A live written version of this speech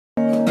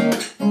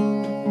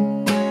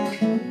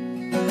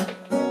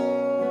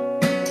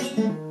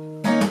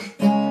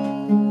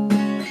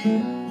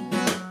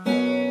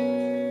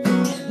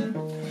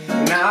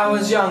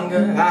was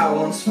younger, I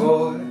once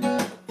thought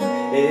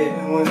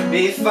it would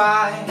be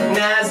fine.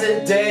 As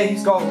the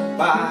days go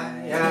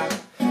by,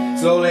 I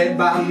slowly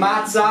by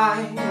my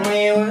time,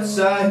 we were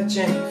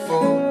searching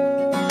for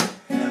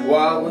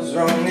what was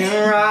wrong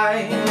and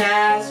right.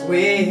 As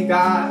we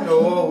got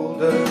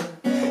older,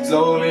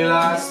 slowly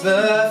lost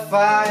the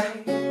fight.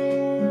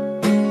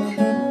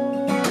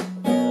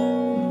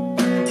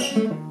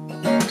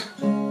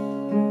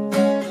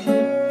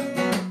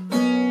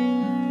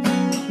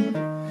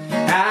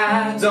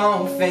 I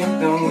don't think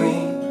that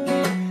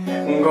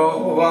we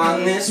go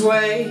on this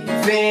way.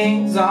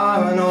 Things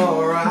aren't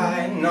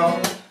alright,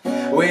 no,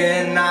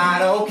 we're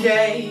not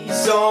okay.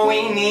 So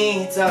we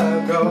need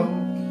to go.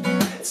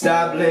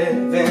 Stop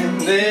living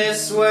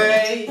this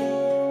way,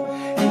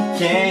 you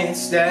can't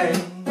stay.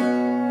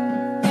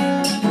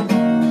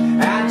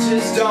 I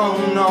just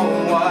don't know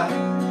what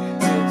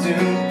to do.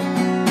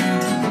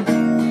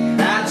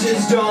 I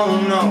just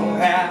don't know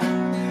how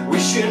we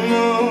should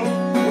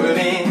move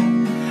in.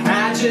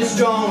 I just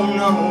don't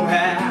know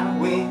how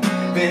we've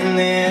been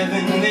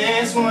living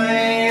this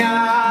way. All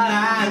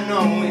I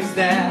know is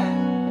that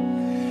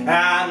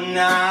I'm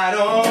not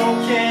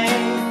okay.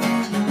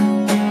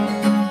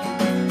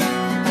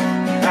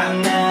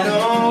 I'm not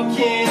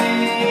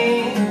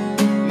okay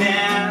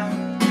now.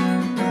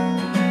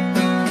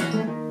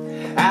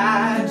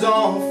 I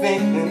don't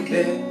think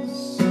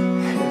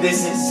that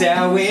this is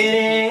how it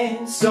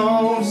ends.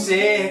 So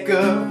sick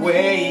of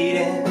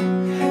waiting,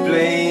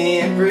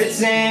 playing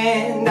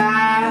pretend.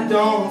 I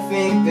don't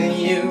think that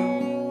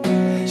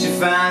you should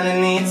find a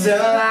need to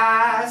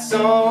lie.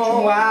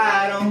 So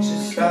why don't you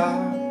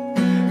stop,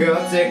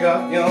 girl, take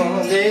off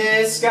your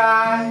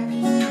disguise.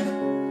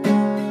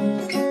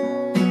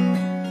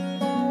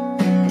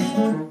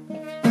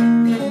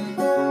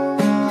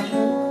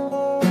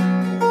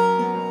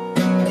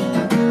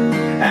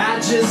 I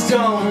just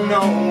don't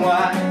know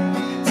what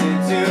to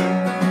do.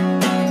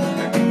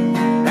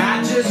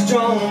 I just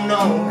don't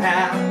know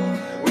how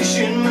we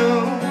should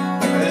move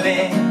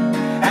in.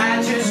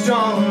 I just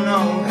don't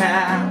know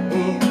how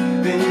we've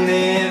been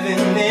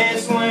living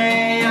this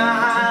way. All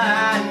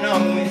I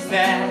know is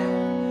that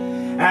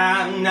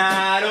I'm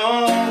not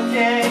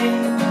okay.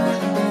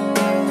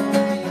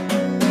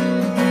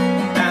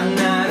 I'm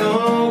not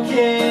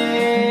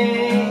okay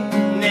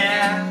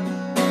now.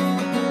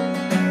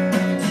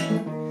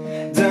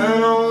 Don't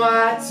know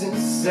what to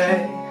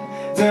say,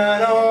 don't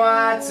know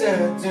what to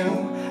do.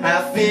 I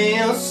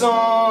feel so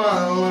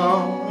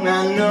alone, I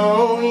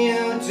know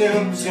you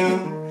do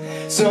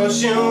too. So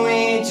should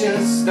we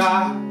just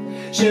stop?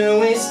 Should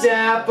we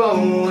step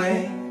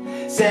away?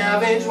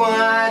 Salvage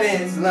what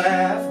is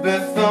left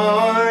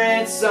before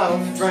it's so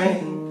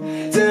free.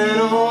 Don't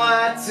know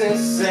what to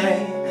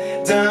say,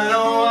 don't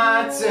know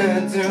what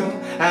to do.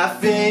 I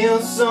feel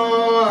so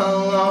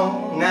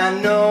alone, I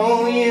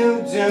know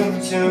you do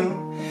too.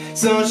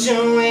 So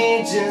should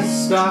we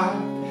just stop?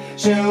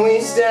 Should we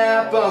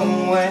step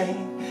away?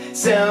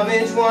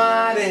 Salvage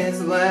what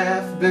is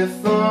left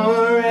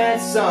before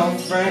it's all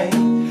free.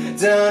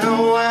 Don't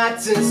know what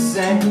to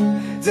say,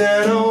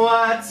 don't know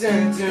what to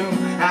do.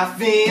 I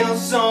feel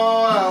so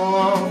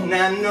alone,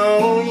 I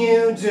know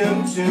you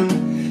do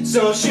too.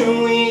 So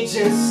should we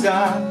just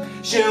stop?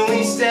 Should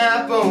we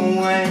step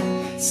away?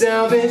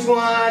 Salvage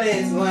what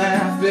is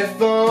left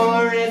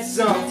before it's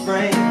all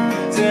free.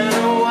 Don't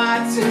know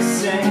what to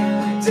say,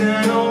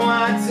 don't know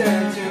what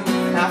to do.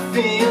 I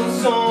feel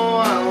so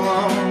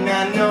alone,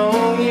 I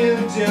know you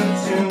do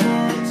too.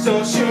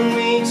 So should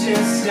we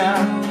just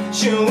stop?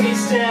 Should we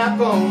step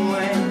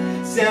away?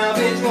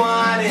 Salvage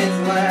what is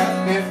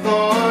left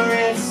before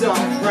it's all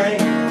free.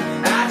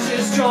 I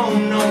just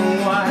don't know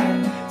what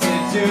to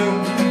do.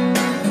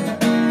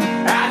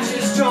 I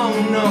just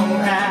don't know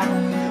how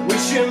we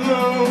should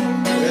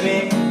move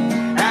in.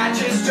 I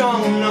just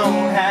don't know